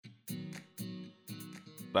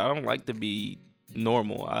but I don't like to be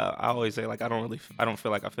normal. I always say like I don't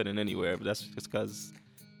feel like I fit in anywhere, but that's just because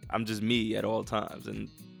I'm just me at all times, and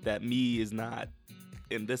that me is not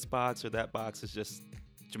in this box or that box. It's just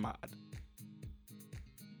Jamad.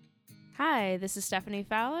 Hi, this is Stephanie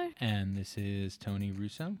Fowler, And this is Tony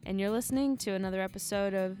Russo. and you're listening to another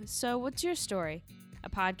episode of So What's Your Story? A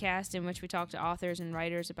podcast in which we talk to authors and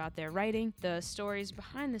writers about their writing, the stories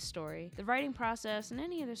behind the story, the writing process, and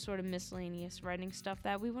any other sort of miscellaneous writing stuff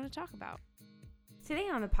that we want to talk about. Today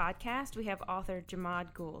on the podcast, we have author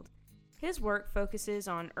Jamad Gould. His work focuses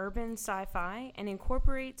on urban sci-fi and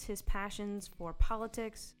incorporates his passions for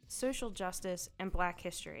politics, social justice, and Black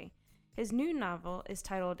history. His new novel is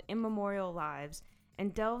titled Immemorial Lives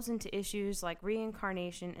and delves into issues like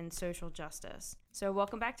reincarnation and social justice. So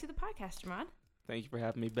welcome back to the podcast, Jamad. Thank you for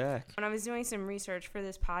having me back. When I was doing some research for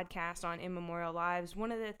this podcast on Immemorial Lives,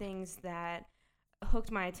 one of the things that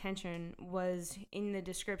hooked my attention was in the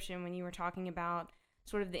description when you were talking about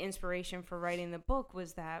sort of the inspiration for writing the book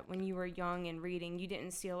was that when you were young and reading, you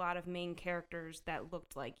didn't see a lot of main characters that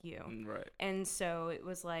looked like you. Right. And so it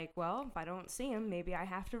was like, well, if I don't see them, maybe I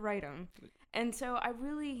have to write them. And so I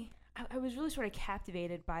was really sort of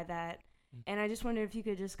captivated by that. And I just wondered if you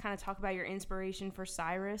could just kind of talk about your inspiration for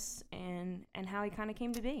Cyrus and how he kind of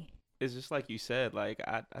came to be. It's just like you said, like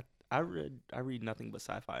I read nothing but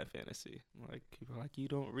sci-fi and fantasy. Like people are like, you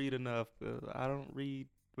don't read enough. I don't read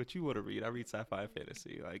what you want to read. I read sci-fi and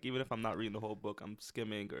fantasy. Like even if I'm not reading the whole book, I'm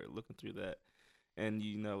skimming or looking through that. And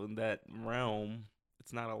you know, in that realm,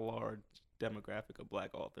 it's not a large demographic of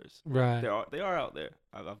Black authors. Right. They are out there.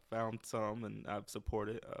 I've found some and I've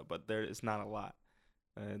supported, but it's not a lot.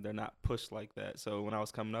 And they're not pushed like that. So when I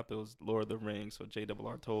was coming up, it was Lord of the Rings, so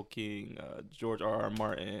J.R.R. Tolkien, George R.R.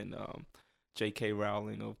 Martin, J.K.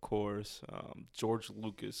 Rowling, of course, George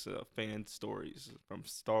Lucas, fan stories from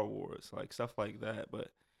Star Wars, like stuff like that. But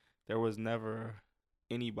there was never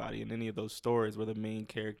anybody in any of those stories where the main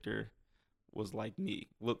character was like me,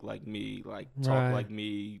 looked like me, like talked like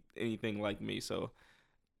me, anything like me. So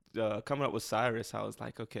coming up with Cyrus, I was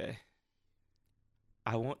like, okay,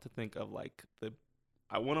 I want to think of like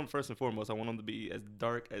I want them first and foremost. I want them to be as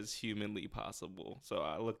dark as humanly possible. So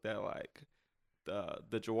I looked at like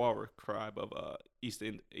the Jawara tribe of East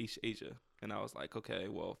Asia, and I was like, okay,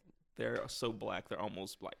 well, they're so Black, they're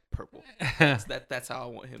almost like purple. That's how I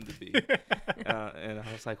want him to be. And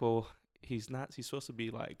I was like, well, he's supposed to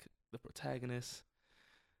be like the protagonist,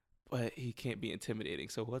 but he can't be intimidating.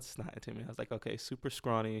 So what's not intimidating? I was like, okay, super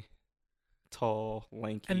scrawny, tall,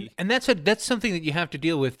 lanky. And that's something that you have to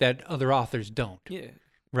deal with that other authors don't. Yeah.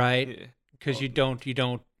 Right? Yeah. Because you don't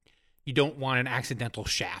want an accidental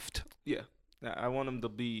shaft. Yeah. I want him to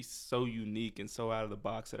be so unique and so out of the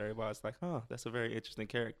box that everybody's like, oh, that's a very interesting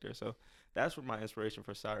character. So that's where my inspiration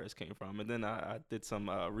for Cyrus came from. And then I did some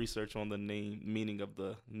research on the meaning of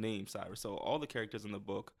the name Cyrus. So all the characters in the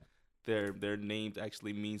book, their names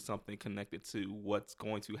actually mean something connected to what's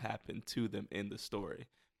going to happen to them in the story,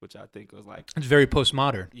 which I think was like, It's very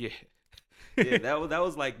postmodern. yeah. Yeah, that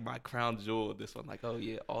was like my crown jewel of this one. Like, oh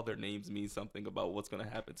yeah, all their names mean something about what's gonna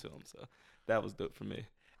happen to them. So that was dope for me.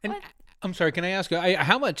 And I'm sorry, can I ask you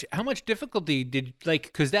how much difficulty did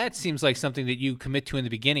because that seems like something that you commit to in the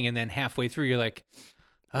beginning, and then halfway through you're like,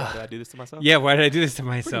 Why did I do this to myself? yeah, why did I do this to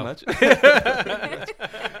myself?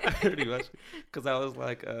 Pretty much, because I was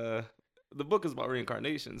like, the book is about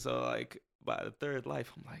reincarnation. So like by the third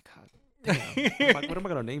life, I'm like, God. Damn. I'm like, what am I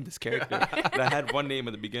gonna name this character? And I had one name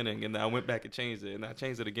in the beginning, and then I went back and changed it, and I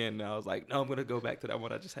changed it again. And I was like, no, I'm gonna go back to that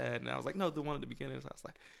one I just had. And I was like, no, the one at the beginning. So I was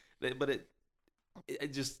like, but it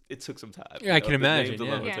took some time. Yeah, I can imagine. The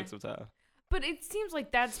names alone Yeah. took some time. But it seems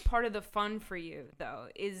like that's part of the fun for you, though,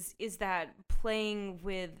 is that playing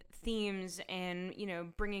with themes and,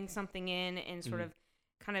 bringing something in and sort of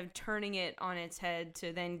kind of turning it on its head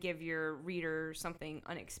to then give your reader something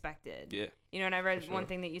unexpected. Yeah. And I read For sure. one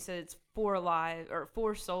thing that you said it's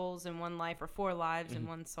 4 souls in one life or 4 lives in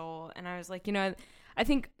one soul. And I was like, I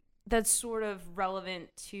think that's sort of relevant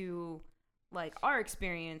to like our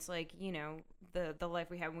experience, like, the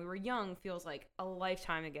life we had when we were young feels like a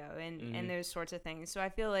lifetime ago and those sorts of things. So I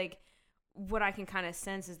feel like what I can kind of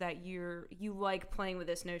sense is that you like playing with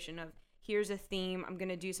this notion of here's a theme, I'm going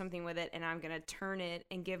to do something with it, and I'm going to turn it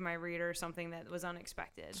and give my reader something that was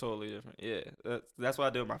unexpected. Totally different. Yeah. That's what I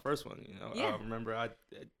did with my first one. Yeah. I remember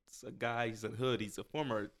it's a guy, he's a hood, he's a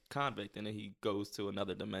former convict, and then he goes to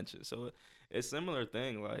another dimension. So it's a similar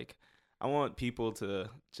thing. Like, I want people to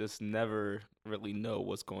just never really know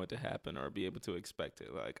what's going to happen or be able to expect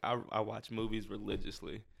it. Like, I watch movies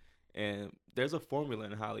religiously, and there's a formula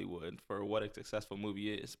in Hollywood for what a successful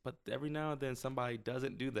movie is. But every now and then somebody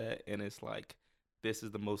doesn't do that, and it's like this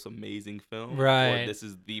is the most amazing film, Right. or this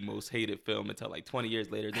is the most hated film, until like 20 years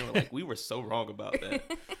later they were like, we were so wrong about that.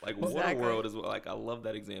 Like Exactly. Waterworld is like, I love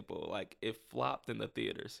that example. Like it flopped in the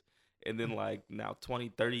theaters, and then like now 20,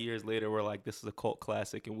 30 years later we're like, this is a cult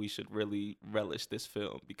classic and we should really relish this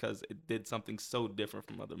film because it did something so different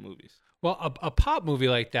from other movies. Well, a pop movie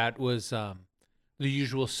like that was The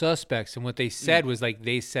Usual Suspects, and what they said was like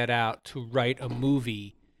they set out to write a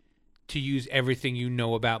movie to use everything you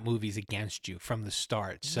know about movies against you from the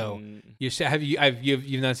start. So you say,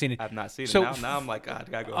 you've not seen it? I've not seen So- it. Now I'm like, God,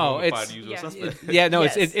 I gotta go Oh, home and find it's- The Usual Yeah. Suspect. Yeah, no,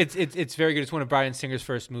 Yes. it's very good. It's one of Bryan Singer's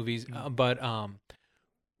first movies, but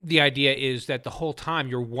the idea is that the whole time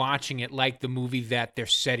you're watching it like the movie that they're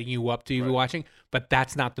setting you up to be Right. watching, but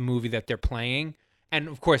that's not the movie that they're playing. And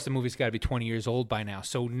of course, the movie's got to be 20 years old by now.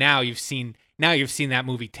 So now you've seen that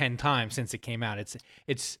movie 10 times since it came out.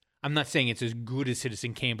 It's I'm not saying it's as good as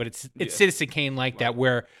Citizen Kane, but it's Yeah. Citizen Kane like that,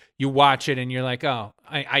 where you watch it and you're like, oh,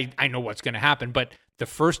 I know what's going to happen. But the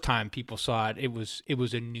first time people saw it, it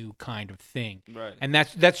was a new kind of thing. Right. And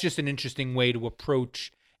that's just an interesting way to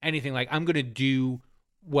approach anything. Like, I'm going to do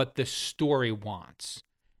what the story wants,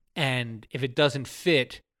 and if it doesn't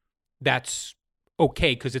fit, that's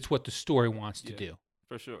okay because it's what the story wants to Yeah. do.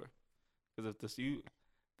 For sure. Because if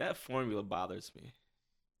that formula bothers me.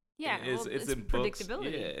 Yeah, It's in books. Yeah,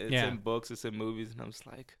 predictability. it's Yeah. in books, it's in movies, and I'm just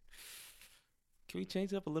like, can we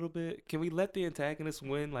change it up a little bit? Can we let the antagonist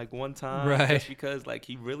win like one time? Right. Just because like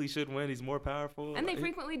he really should win. He's more powerful. And they Like,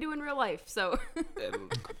 frequently do in real life, so.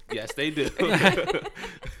 and- yes, they do.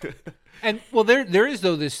 And well, there is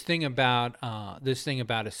though this thing about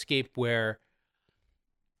Escape where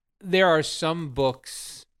there are some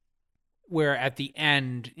books where at the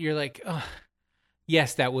end you're like, oh,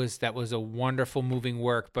 yes, that was a wonderful moving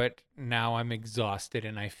work, but now I'm exhausted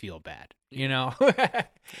and I feel bad, you know?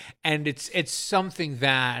 And it's something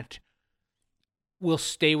that will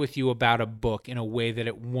stay with you about a book in a way that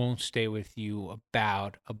it won't stay with you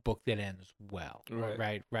about a book that ends well.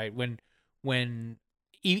 Right.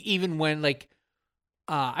 Even when like,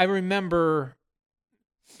 I remember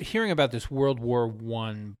hearing about this World War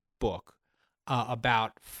I book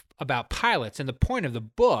about pilots, and the point of the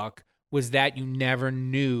book was that you never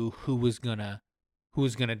knew who was gonna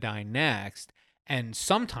die next, and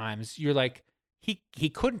sometimes you're like, he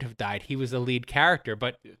couldn't have died. He was the lead character,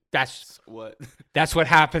 but Yeah. that's What? what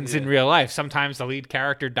happens in Yeah. real life. Sometimes the lead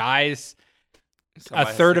character dies Somebody a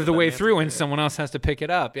has third to of the get that way mantle, through, and yeah. someone else has to pick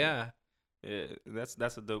it up. Yeah. Yeah,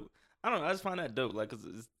 that's a dope. I don't know. I just find that dope. Like,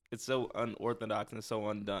 'cause it's so unorthodox and it's so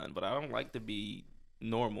undone. But I don't like to be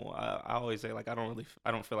normal. I always say like I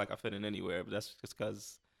don't feel like I fit in anywhere. But that's just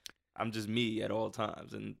because I'm just me at all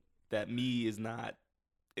times, and that me is not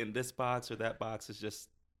in this box or that box. It's just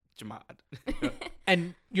Jamad.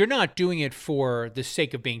 And you're not doing it for the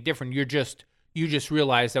sake of being different. You just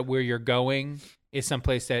realize that where you're going is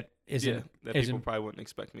someplace that isn't. Yeah, that people isn't probably wouldn't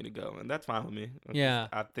expect me to go, and that's fine with me. Yeah.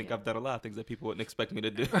 I think I've done a lot of things that people wouldn't expect me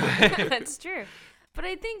to do. That's true. But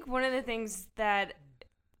I think one of the things that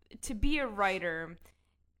to be a writer,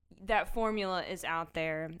 that formula is out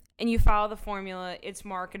there and you follow the formula, it's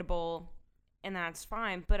marketable and that's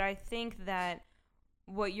fine. But I think that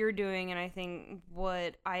what you're doing, and I think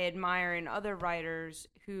what I admire in other writers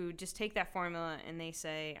who just take that formula and they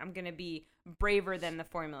say, I'm going to be braver than the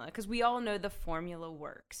formula. Because we all know the formula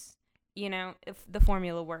works, you know, if the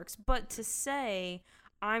formula works. But to say,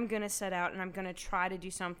 I'm going to set out and I'm going to try to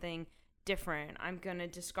do something different. I'm going to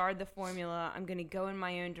discard the formula. I'm going to go in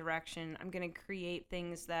my own direction. I'm going to create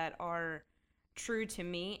things that are true to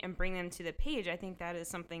me and bring them to the page. I think that is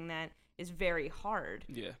something that is very hard,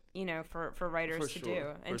 Yeah. you know, for writers For to sure, do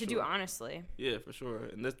and for to do sure. honestly. Yeah, for sure.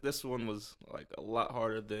 And this one was like a lot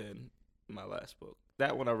harder than my last book.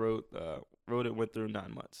 That one I wrote it went through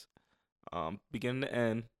 9 months. Beginning to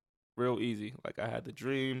end, real easy. Like I had the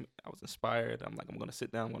dream, I was inspired. I'm like, I'm gonna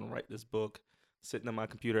sit down, I'm gonna write this book, sitting on my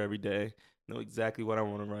computer every day, know exactly what I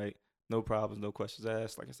want to write, no problems, no questions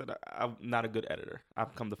asked. Like I said, I'm not a good editor.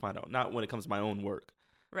 I've come to find out, not when it comes to my own work.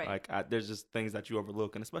 Right. Like there's just things that you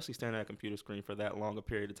overlook, and especially staring at a computer screen for that long a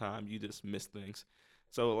period of time, you just miss things.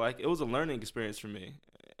 So like it was a learning experience for me,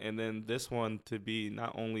 and then this one to be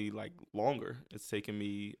not only like longer, it's taken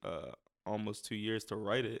me almost 2 years to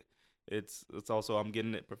write it. It's also I'm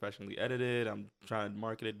getting it professionally edited. I'm trying to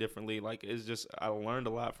market it differently. Like it's just I learned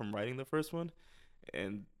a lot from writing the first one,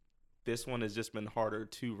 and this one has just been harder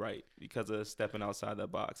to write because of stepping outside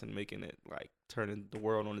that box and making it like turning the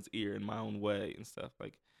world on its ear in my own way and stuff.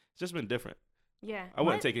 Like it's just been different. Yeah. I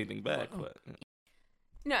wouldn't take anything back, but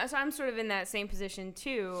No, so I'm sort of in that same position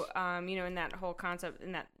too. You know, in that whole concept,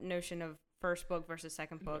 in that notion of first book versus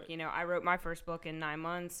second book. Right. You know, I wrote my first book in 9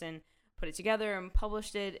 months, and put it together and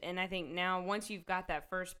published it. And I think now once you've got that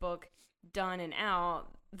first book done and out,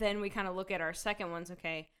 then we kind of look at our second ones.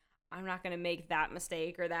 Okay, I'm not going to make that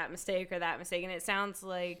mistake or that mistake or that mistake. And it sounds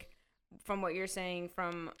like from what you're saying,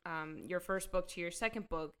 from your first book to your second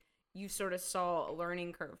book, you sort of saw a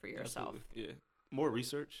learning curve for yourself. Absolutely. Yeah. More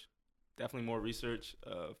research. Definitely more research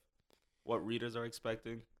of what readers are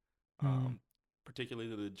expecting, particularly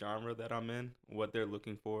the genre that I'm in, what they're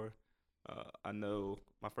looking for. I know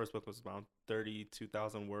my first book was around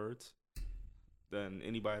 32,000 words. Then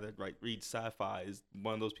anybody that reads sci-fi is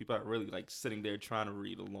one of those people that really like sitting there trying to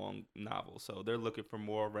read a long novel. So they're looking for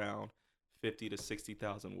more around 50 to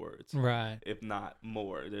 60,000 words, Right. if not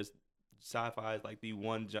more. There's sci-fi is like the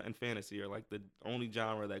one and fantasy are like the only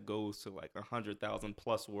genre that goes to like 100,000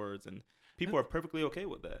 plus words, and people are perfectly okay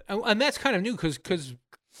with that. And that's kind of new because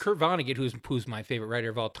Kurt Vonnegut, who's my favorite writer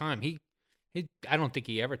of all time, he I don't think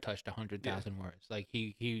he ever touched 100,000 words. Like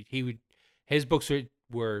he would, his books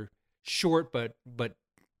were short but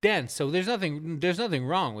dense. So there's nothing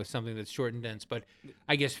wrong with something that's short and dense. But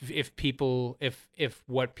I guess if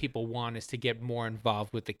what people want is to get more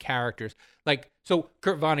involved with the characters, like, so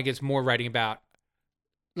Kurt Vonnegut's more writing about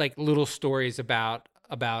like little stories about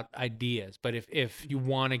ideas. But if you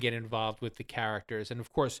want to get involved with the characters, and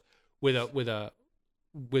of course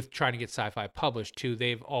with trying to get sci-fi published too,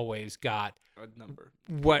 they've always got A number.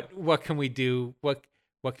 What can we do? What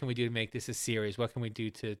can we do to make this a series? What can we do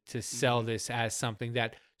to sell this as something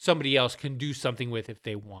that somebody else can do something with if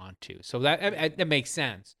they want to? So that makes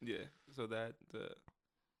sense. Yeah. So that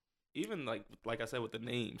even like I said with the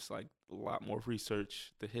names, like a lot more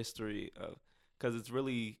research, the history of, because it's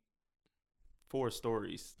really 4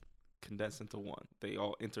 stories condensed into one. They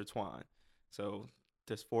all intertwine. So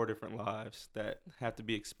there's 4 different lives that have to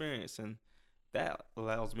be experienced, and that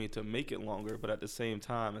allows me to make it longer. But at the same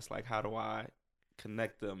time, it's like, how do I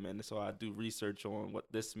connect them? And so I do research on what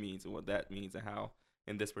this means and what that means, and how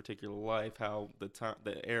in this particular life, how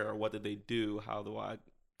the era, what did they do? How do I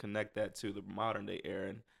connect that to the modern day era?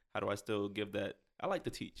 And how do I still give that? I like to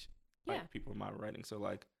teach like people in my writing. So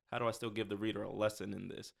like, how do I still give the reader a lesson in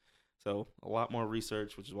this? So a lot more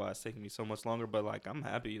research, which is why it's taking me so much longer. But like, I'm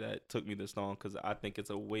happy that it took me this long because I think it's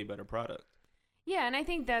a way better product. Yeah, and I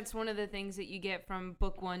think that's one of the things that you get from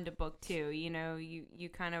book 1 to book 2. You know, you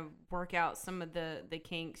kind of work out some of the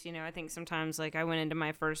kinks. You know, I think sometimes, like, I went into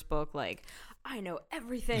my first book, like, I know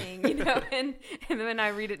everything, you know, and then when I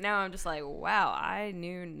read it now, I'm just like, wow, I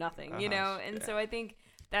knew nothing, you know? And so I think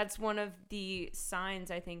that's one of the signs,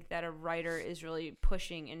 I think, that a writer is really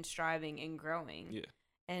pushing and striving and growing. Yeah.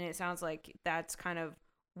 And it sounds like that's kind of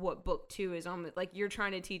what book 2 is almost like. You're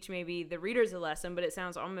trying to teach maybe the readers a lesson, but it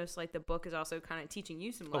sounds almost like the book is also kind of teaching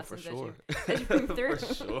you some lessons for sure. as you move through.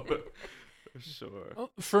 For sure. For sure.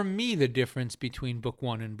 For me, the difference between book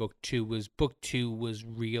 1 and book 2 was book 2 was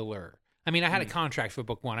realer. I mean, I had a contract for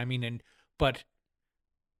book 1. I mean, but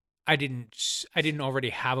I didn't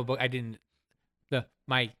already have a book.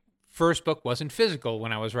 My first book wasn't physical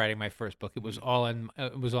when I was writing my first book. It was all in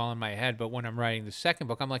my head. But when I'm writing the second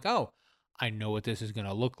book, I'm like, oh, I know what this is going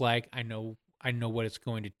to look like. I know what it's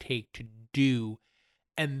going to take to do.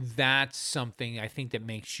 And that's something I think that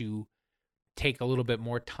makes you take a little bit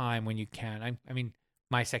more time when you can. I mean,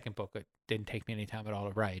 my second book, it didn't take me any time at all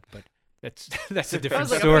to write, but that's a different That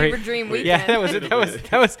was like story. a fever dream weekend. Yeah, that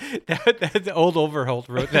was old Overholt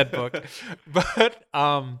wrote that book. But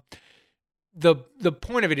the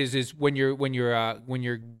point of it is when you're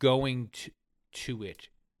going to it,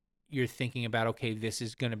 you're thinking about, okay, this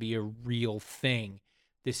is going to be a real thing.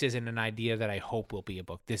 This isn't an idea that I hope will be a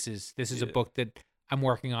book. This is a book that I'm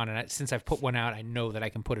working on, and since I've put one out, I know that I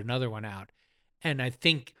can put another one out. And I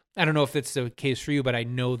don't know if it's the case for you, but I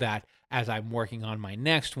know that as I'm working on my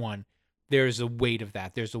next one, there's a weight of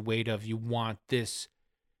that. There's a weight of you want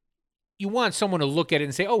someone to look at it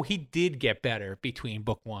and say, oh, he did get better between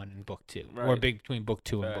book 1 and book 2, Right. or between book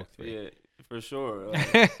 2 and book 3. Yeah, for sure.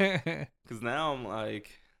 Because now I'm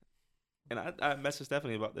like, and I messaged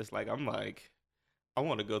Stephanie about this. Like, I'm like, I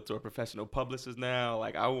want to go to a professional publicist now.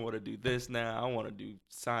 Like, I want to do this now. I want to do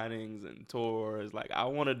signings and tours. Like, I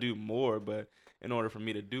want to do more. But in order for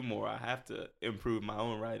me to do more, I have to improve my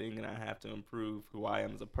own writing, and I have to improve who I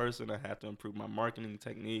am as a person. I have to improve my marketing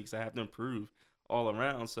techniques. I have to improve all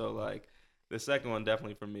around. So, like, the second one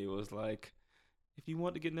definitely for me was like, if you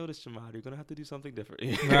want to get noticed, Jamad, you're going to have to do something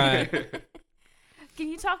different. Right. Can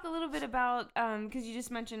you talk a little bit about, because you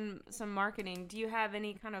just mentioned some marketing, do you have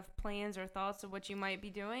any kind of plans or thoughts of what you might be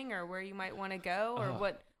doing or where you might want to go, or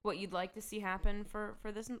what you'd like to see happen for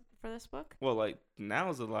this book? Well, like, now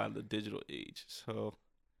is a lot of the digital age. So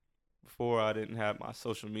before I didn't have my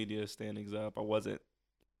social media standings up. I wasn't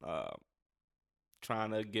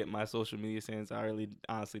trying to get my social media sense. I really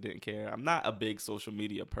honestly didn't care. I'm not a big social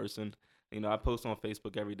media person. You know, I post on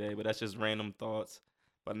Facebook every day, but that's just random thoughts.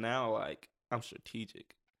 But now, like, I'm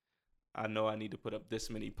strategic. I know I need to put up this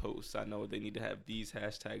many posts. I know they need to have these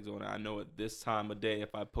hashtags on it. I know at this time of day,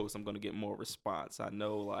 if I post, I'm going to get more response. I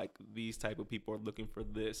know, like, these type of people are looking for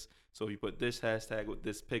this. So if you put this hashtag with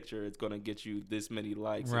this picture, it's going to get you this many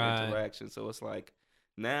likes and interactions. So it's like,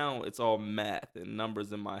 now it's all math and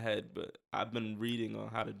numbers in my head. But I've been reading on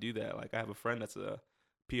how to do that. Like, I have a friend that's a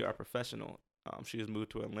PR professional. She has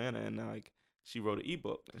moved to Atlanta, and, like, she wrote an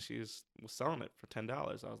ebook and she was selling it for $10. I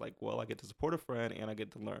was like, well, I get to support a friend and I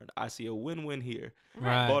get to learn. I see a win-win here.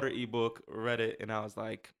 Right. Bought her ebook, read it, and I was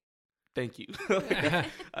like, thank you. I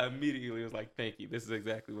immediately was like, thank you. This is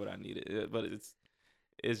exactly what I needed. But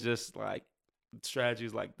it's just like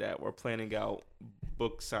strategies like that. We're planning out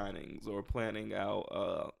book signings or planning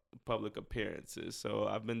out public appearances. So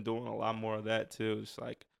I've been doing a lot more of that too. It's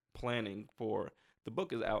like planning for the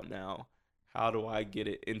book is out now. How do I get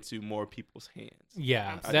it into more people's hands?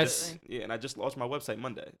 Yeah, Absolutely. And I just launched my website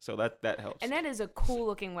Monday, so that helps. And that is a cool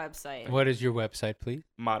looking website. What is your website, please?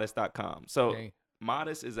 Modest.com. So Okay.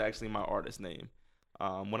 Modest is actually my artist name.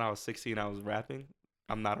 When I was 16, I was rapping.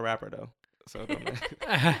 I'm not a rapper though, so don't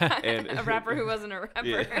and a rapper who wasn't a rapper.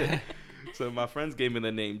 Yeah. So my friends gave me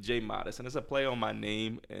the name J Modest, and it's a play on my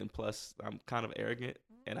name, and plus I'm kind of arrogant.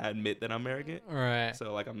 And I admit that I'm arrogant. Right.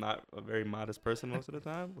 So, like, I'm not a very modest person most of the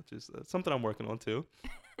time, which is something I'm working on, too,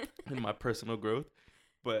 in my personal growth.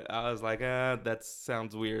 But I was like, that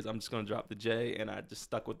sounds weird. I'm just going to drop the J, and I just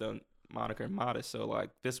stuck with the moniker Modest. So,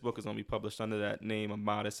 like, this book is going to be published under that name of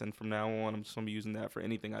Modest, and from now on, I'm just going to be using that for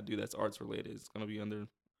anything I do that's arts related. It's going to be under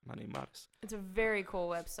my name, Modest. It's a very cool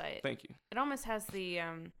website. Thank you. It almost has the,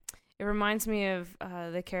 it reminds me of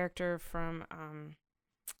the character from,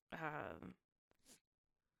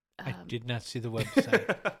 I did not see the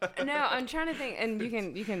website. No, I'm trying to think, and you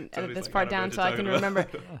can edit Somebody's this like, part I don't know down what so you're I can talking about.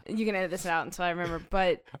 remember. You can edit this out until I remember.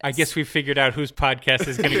 But I guess we figured out whose podcast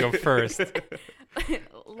is going to go first.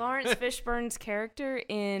 Lawrence Fishburne's character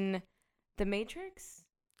in The Matrix.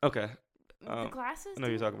 Okay. The glasses. I know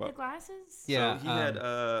who you're talking about. The glasses. Yeah. So he had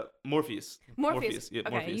Morpheus. Morpheus. Yeah,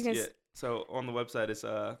 Okay, Morpheus. you can Yeah. So on the website, it's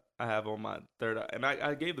I have on my third eye, and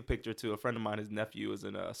I gave the picture to a friend of mine. His nephew is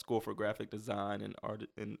in a school for graphic design and art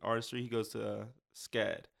and artistry. He goes to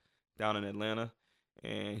SCAD down in Atlanta,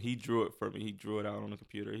 and he drew it for me. He drew it out on the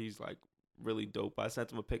computer. He's like really dope. I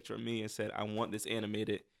sent him a picture of me and said, I want this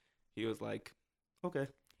animated. He was like, okay.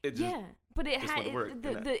 It just, Yeah, but it just had wouldn't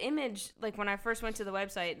work, the image. Like when I first went to the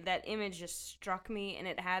website, that image just struck me, and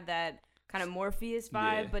it had that kind of Morpheus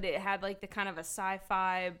vibe, Yeah. but it had like the kind of a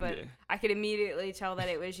sci-fi. But Yeah. I could immediately tell that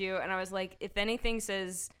it was you, and I was like, if anything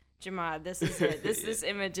says Jamad, this is it. This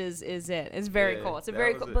image is it. It's very Yeah, cool. It's a that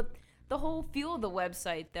very was cool. it. But the whole feel of the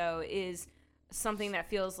website though is something that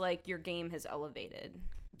feels like your game has elevated.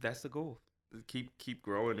 That's the goal. Keep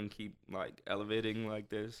growing and keep like elevating like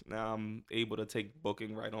this. Now I'm able to take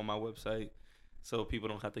booking right on my website, so people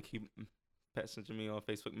don't have to keep messaging me on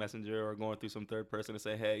Facebook Messenger or going through some third person to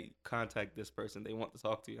say, hey, contact this person. They want to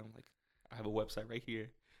talk to you. I'm like, I have a website right here.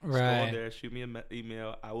 Just go on there, shoot me an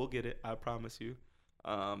email. I will get it. I promise you.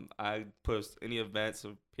 I post any events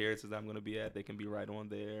or appearances I'm going to be at. They can be right on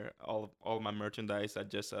there. All of my merchandise. I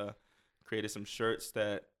just created some shirts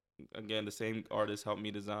that, again, the same artist helped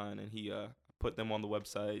me design, and he put them on the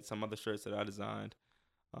website. Some other shirts that I designed,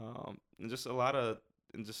 and just a lot of,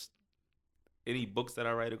 and just any books that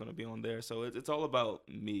I write are going to be on there. So it's all about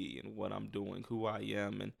me and what I'm doing, who I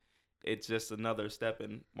am, and it's just another step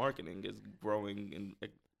in marketing is growing and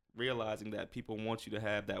realizing that people want you to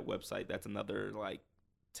have that website. That's another like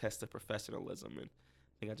test of professionalism, and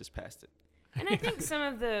I think I just passed it. And I think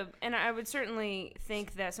and I would certainly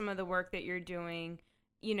think that some of the work that you're doing,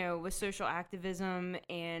 you know, with social activism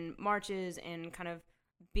and marches and kind of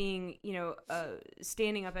being, you know,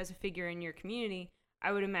 standing up as a figure in your community,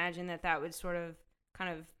 I would imagine that would sort of kind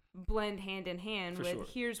of blend hand in hand For with sure.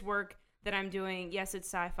 Here's work that I'm doing. Yes, it's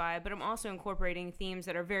sci-fi, but I'm also incorporating themes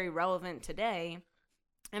that are very relevant today.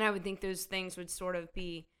 And I would think those things would sort of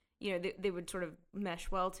be, you know, they would sort of mesh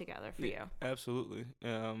well together for you. Absolutely.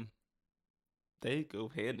 They go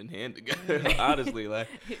hand in hand together. Honestly, like,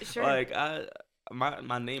 Sure. like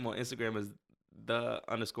my name on Instagram is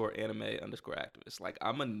 _anime_activist. Like,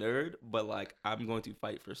 I'm a nerd, but like I'm going to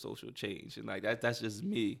fight for social change, and like that's just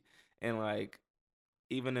me. And like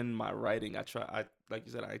even in my writing, like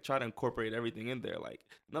you said, I try to incorporate everything in there. Like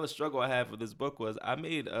another struggle I had with this book was I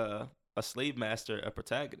made a slave master a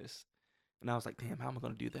protagonist. And I was like, damn, how am I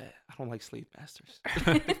going to do that? I don't like slave masters.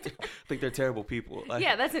 I think they're terrible people. Like,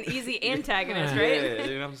 Yeah, that's an easy antagonist, yeah, right?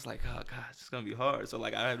 and I'm just like, oh, God, it's going to be hard. So,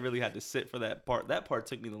 like, I really had to sit for that part. That part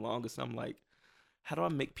took me the longest. I'm like, how do I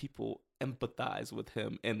make people empathize with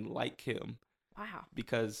him and like him? Wow.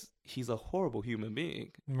 Because he's a horrible human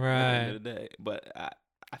being at the Right. end of the day. But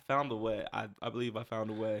I found a way. I believe I found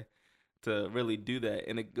a way to really do that.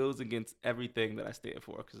 And it goes against everything that I stand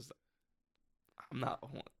for, because I'm not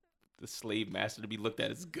the slave master to be looked at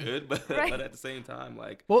as good, but Right. but at the same time,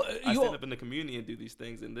 like, Well, I stand up in the community and do these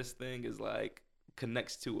things, and this thing is like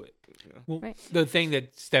connects to it. You know? well, Right. the thing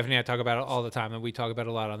that Stephanie and I talk about all the time, and we talk about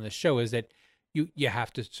a lot on this show, is that you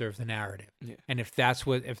have to serve the narrative. Yeah. And if that's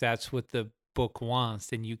what the book wants,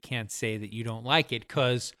 then you can't say that you don't like it,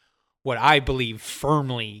 because what I believe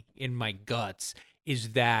firmly in my guts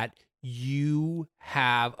is that you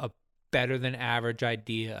have a better than average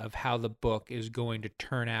idea of how the book is going to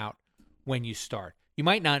turn out when you start. You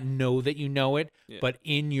might not know that you know it, Yeah. but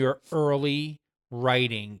in your early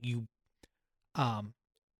writing, you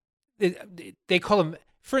they call them,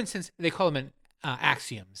 for instance, they call them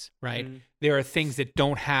axioms, right? Mhm. There are things that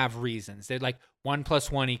don't have reasons. They're like 1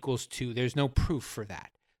 + 1 = 2. There's no proof for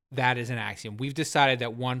that. That is an axiom. We've decided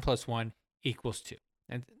that 1 + 1 = 2.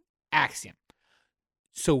 An axiom.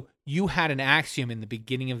 So you had an axiom in the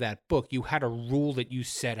beginning of that book. You had a rule that you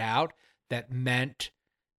set out that meant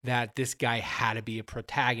that this guy had to be a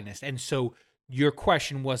protagonist. And so your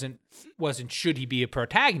question wasn't should he be a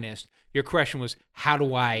protagonist? Your question was, how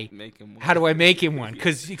do I Make him one. how do I make him one?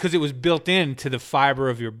 Because it was built into the fiber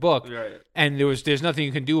of your book, Right. and there's nothing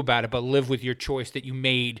you can do about it but live with your choice that you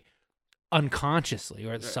made unconsciously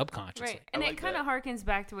or subconsciously. Right. And I it like kind that. of harkens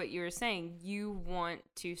back to what you were saying. You want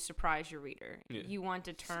to surprise your reader. Yeah. You want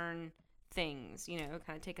to turn things, kind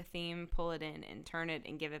of take a theme, pull it in, and turn it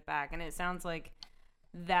and give it back. And it sounds like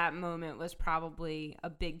that moment was probably a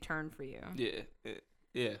big turn for you.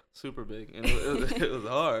 Yeah, super big, and it was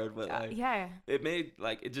hard, but like, Yeah. it made,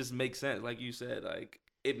 like, it just makes sense, like you said, like,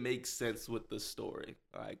 it makes sense with the story.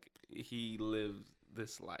 Like, he lived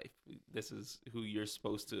this life. This is who you're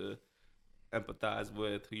supposed to empathize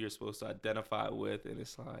with, who you're supposed to identify with, and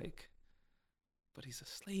it's like, but he's a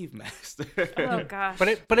slave master. Oh gosh.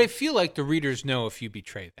 But I feel like the readers know if you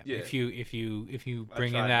betray them. Yeah. If you I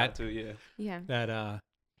bring in tried that not to, yeah. Yeah. that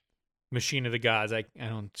machine of the gods. I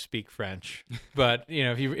don't speak French, but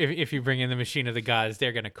if you bring in the machine of the gods,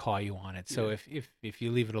 they're gonna call you on it. So Yeah. if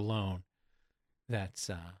you leave it alone, that's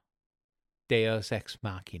Deus ex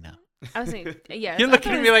machina. I was thinking, yeah. You're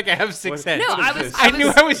looking at me like I have six heads. No, What is I was. this? I knew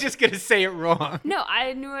I was just gonna say it wrong. No,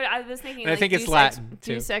 I knew it. I was thinking. And I like, think it's Deus Latin,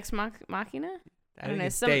 too. Deus ex machina. I don't think know,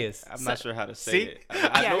 it's some- Deus. I'm not sure how to say See? it.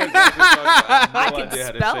 I Yeah. know exactly what you're talking about. I I have no can idea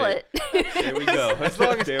how to spell say it. There we go. As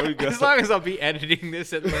long as, There we go. as long as I'll be editing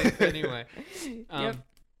this at length anyway. Yep.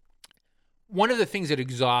 One of the things that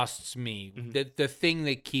exhausts me, Mhm. the thing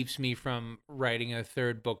that keeps me from writing a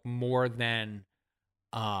third book more than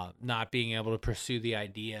not being able to pursue the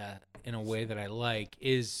idea in a way that I like,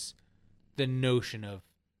 is the notion of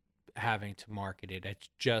having to market it. It's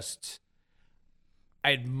just,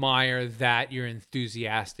 I admire that you're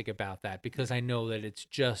enthusiastic about that, because I know that it's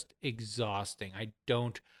just exhausting.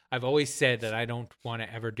 I've always said that I don't want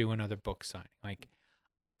to ever do another book signing. Like,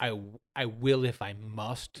 I will if I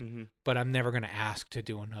must, Mhm. but I'm never going to ask to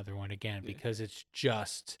do another one again, Yeah. because it's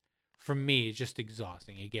just, for me, it's just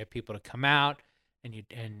exhausting. You get people to come out and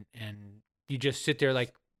you just sit there.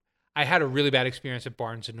 Like, I had a really bad experience at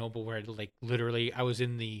Barnes and Noble where, like, literally I was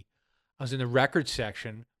in the record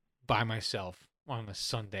section by myself on a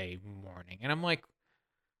Sunday morning, and I'm like,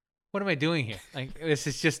 what am I doing here? Like, this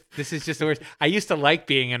is just the worst. I used to like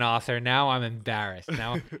being an author. Now I'm embarrassed.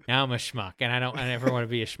 Now I'm a schmuck, and I never want to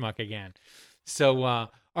be a schmuck again. So,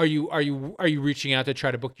 are you reaching out to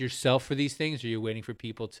try to book yourself for these things? Or are you waiting for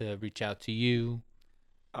people to reach out to you?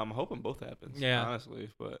 I'm hoping both happens. Yeah. honestly,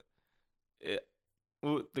 but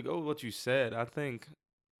to go with what you said, I think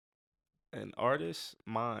an artist's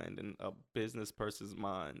mind and a business person's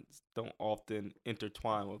minds don't often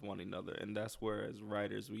intertwine with one another, and that's where, as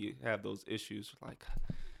writers, we have those issues. Like,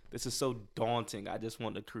 this is so daunting. I just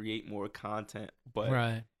want to create more content, but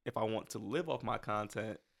Right. if I want to live off my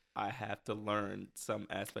content, I have to learn some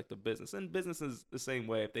aspect of business. And business is the same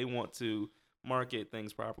way. If they want to market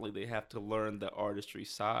things properly, they have to learn the artistry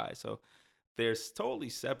side. So they're totally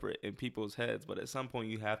separate in people's heads, but at some point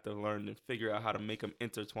you have to learn and figure out how to make them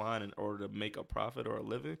intertwine in order to make a profit or a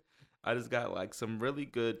living. I just got like some really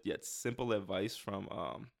good yet simple advice from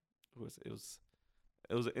it was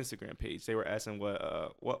it was an Instagram page. They were asking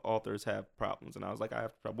what authors have problems, and I was like, I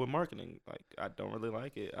have trouble with marketing. Like, I don't really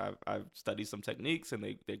like it. I've studied some techniques, and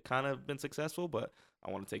they kind of been successful, but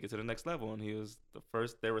I want to take it to the next level. And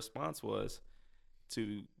their response was,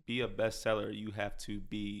 to be a bestseller, you have to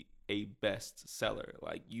be a best seller.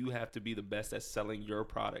 Like, you have to be the best at selling your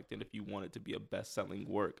product, and if you want it to be a best-selling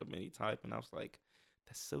work of any type. And I was like,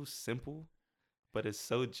 that's so simple, but it's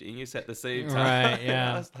so genius at the same time. Right,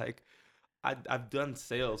 yeah. I was like, I've done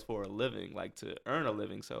sales for a living, like to earn a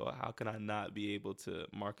living. So how can I not be able to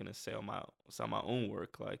market and sell my own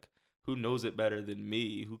work? Like, who knows it better than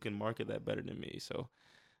me? Who can market that better than me? So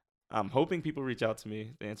I'm hoping people reach out to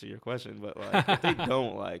me to answer your question. But like, if they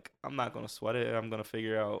don't, like, I'm not going to sweat it. I'm going to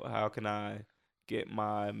figure out how can I get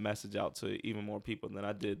my message out to even more people than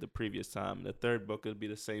I did the previous time. And the third book would be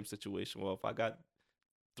the same situation. Well, if I got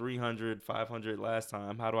 300, 500 last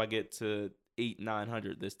time, how do I get to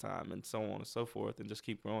 800-900 this time, and so on and so forth, and just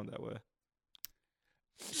keep growing that way.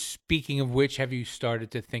 Speaking of which, have you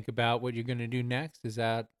started to think about what you're going to do next? Is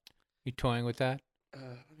that, you toying with that?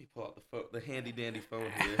 Let me pull out the handy dandy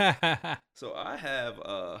phone here. So I have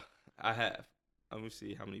let me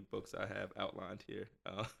see how many books I have outlined here.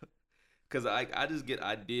 Because I just get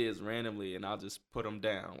ideas randomly, and I'll just put them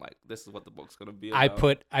down. Like, this is what the book's gonna be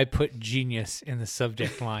about. I put genius in the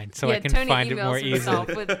subject line so Yeah, I can Tony find it emails more himself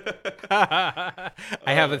easily. with- I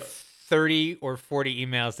have 30 or 40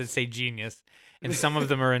 emails that say genius, and some of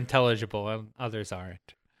them are intelligible, and others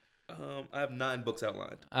aren't. I have 9 books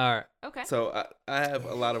outlined. All right. Okay. So I have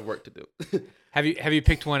a lot of work to do. Have you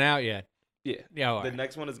picked one out yet? Yeah. Yeah. All The right.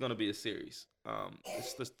 next one is gonna be a series.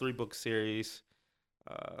 It's this 3-book series.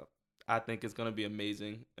 I think it's gonna be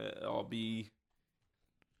amazing. It's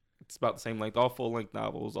about the same length, all full-length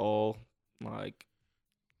novels, all like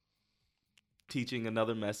teaching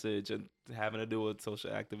another message and having to do with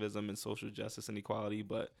social activism and social justice and equality,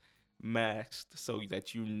 but masked so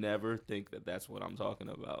that you never think that that's what I'm talking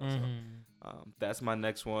about. So that's my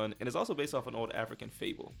next one, and it's also based off an old African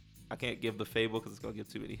fable. I can't give the fable because it's gonna give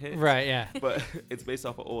too many hints. Right. Yeah. But it's based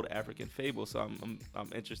off an old African fable, so I'm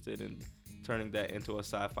interested in turning that into a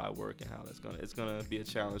sci-fi work and how it's gonna be a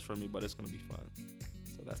challenge for me, but it's gonna be fun.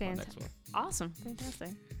 So that's my next one. Awesome.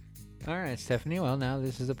 Fantastic. All right, Stephanie. Well, now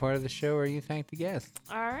this is a part of the show where you thank the guest.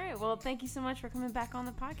 All right. Well, thank you so much for coming back on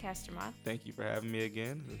the podcast, Jermod. Thank you for having me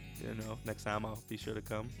again. Next time I'll be sure to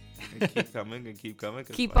come and keep coming and keep coming.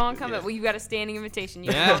 Keep on coming. Well, you got a standing invitation.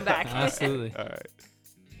 You can come back. Absolutely. All right.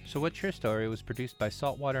 So What's Your Story was produced by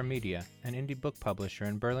Saltwater Media, an indie book publisher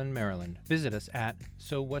in Berlin, Maryland. Visit us at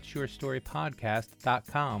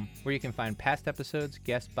sowhatsyourstorypodcast.com, where you can find past episodes,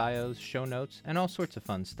 guest bios, show notes, and all sorts of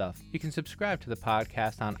fun stuff. You can subscribe to the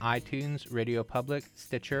podcast on iTunes, Radio Public,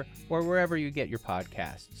 Stitcher, or wherever you get your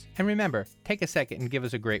podcasts. And remember, take a second and give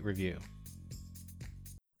us a great review.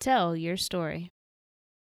 Tell your story.